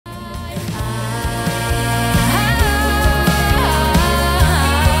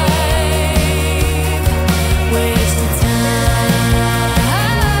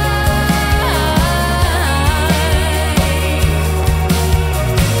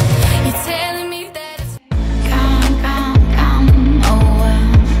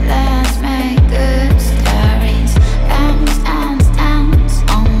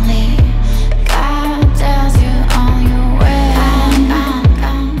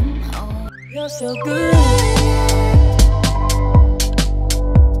Feels so good.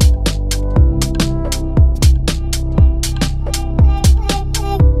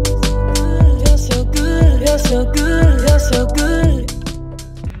 Feels so good, feels so good, feels so good.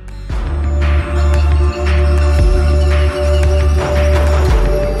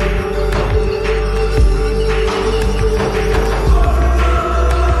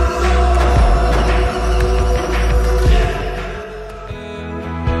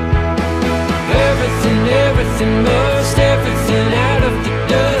 Everything must, everything out of the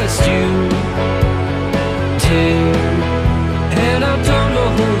dust you take. And I don't know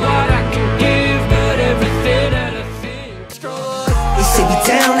what I can give, but everything that I think strong. He said be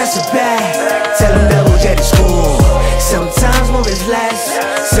down, that's a bad. Tell him double jet is cool. Sometimes more is less,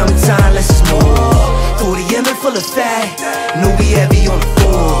 sometimes less is more. 40 full of fat, no we heavy on the